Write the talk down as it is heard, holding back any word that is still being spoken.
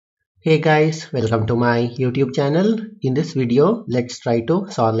Hey guys, welcome to my YouTube channel. In this video, let's try to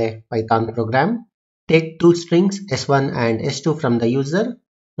solve a Python program. Take two strings s1 and s2 from the user.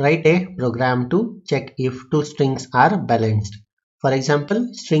 Write a program to check if two strings are balanced. For example,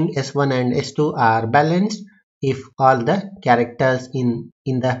 string s1 and s2 are balanced if all the characters in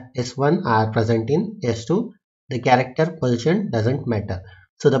the s1 are present in s2. The character position doesn't matter.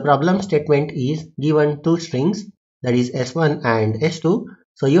 So the problem statement is given two strings, that is s1 and s2.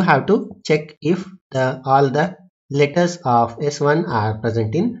 So you have to check if all the letters of S1 are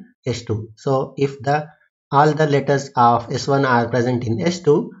present in S2. So if all the letters of S1 are present in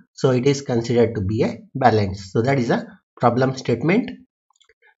S2, so it is considered to be a balance. So that is a problem statement.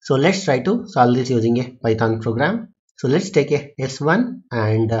 So let's try to solve this using a Python program. So let's take a S1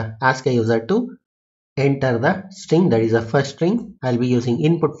 and ask a user to enter the string, that is the first string. I'll be using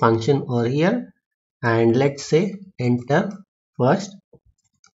input function over here, and let's say enter first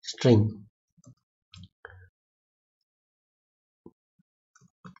string.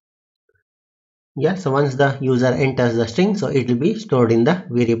 Yeah, so once the user enters the string, so it will be stored in the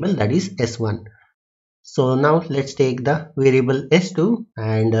variable, that is s1. So now let's take the variable s2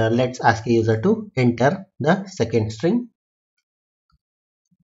 and let's ask a user to enter the second string.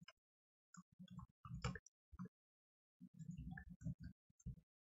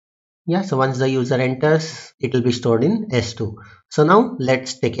 Yeah, so once the user enters, it will be stored in s2. So now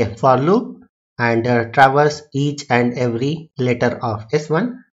let's take a for loop and traverse each and every letter of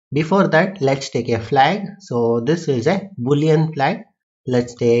s1. Before that, let's take a flag. So this is a boolean flag.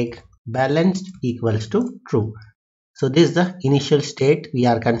 Let's take balanced equals to true. So this is the initial state we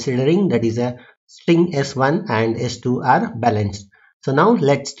are considering, that is a string s1 and s2 are balanced. So now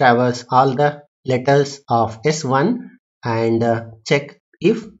let's traverse all the letters of s1 and check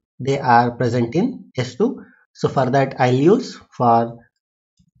if they are present in s2. So for that I'll use for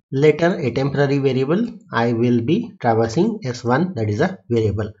letter a temporary variable. I will be traversing s1, that is a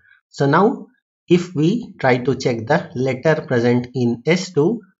variable. So now if we try to check the letter present in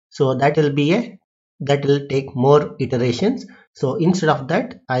s2, so that will take more iterations. So instead of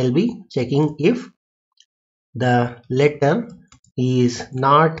that, I'll be checking if the letter is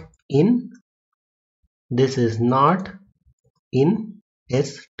not in, this is not in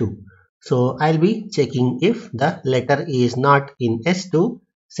s2. So I'll be checking if the letter is not in s2,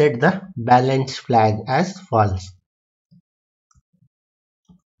 set the balance flag as false.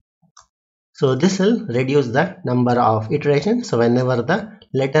 So this will reduce the number of iterations. So whenever the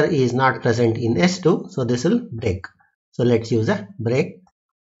letter is not present in s2, so this will break. So let's use a break.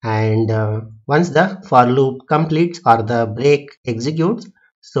 And once the for loop completes or the break executes,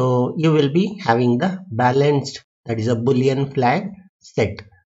 so you will be having the balanced, that is a boolean flag set.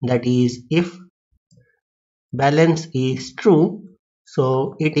 That is, if balance is true,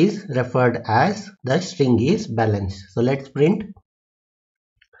 so it is referred as the string is balanced. So let's print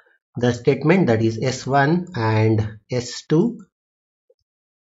the statement, that is s1 and s2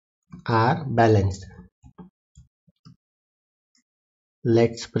 are balanced.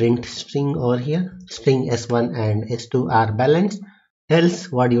 Let's print string over here, string s1 and s2 are balanced.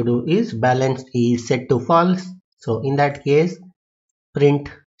 Else what you do is balanced is set to false. So in that case, print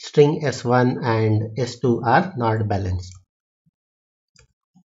string s1 and s2 are not balanced.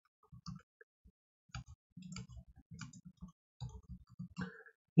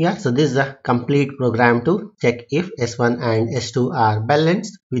 Yeah, so this is a complete program to check if s1 and s2 are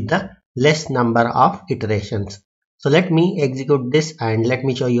balanced with the less number of iterations. So let me execute this and let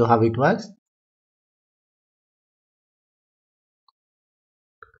me show you how it works.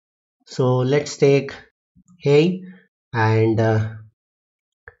 So let's take hey and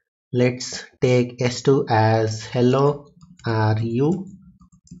let's take s2 as hello, are you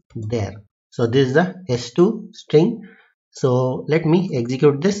there? So this is the s2 string. So let me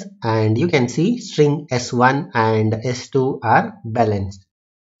execute this and you can see string s1 and s2 are balanced.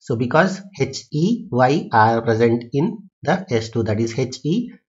 So because he, y are present in the s2, that is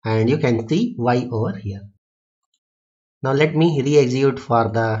he, and you can see y over here. Now let me re-execute for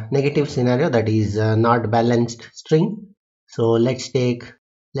the negative scenario, that is not balanced string. So let's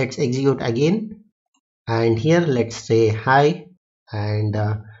execute again, and here let's say hi, and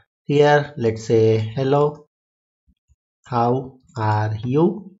here let's say hello, how are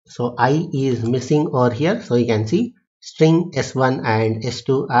you? So I is missing over here, so you can see string s1 and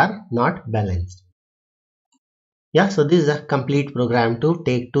s2 are not balanced. Yeah, so this is a complete program to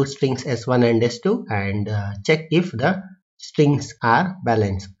take two strings s1 and s2 and check if the strings are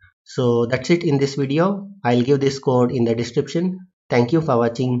balanced. So that's it in this video. I'll give this code in the description. Thank you for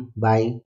watching. Bye.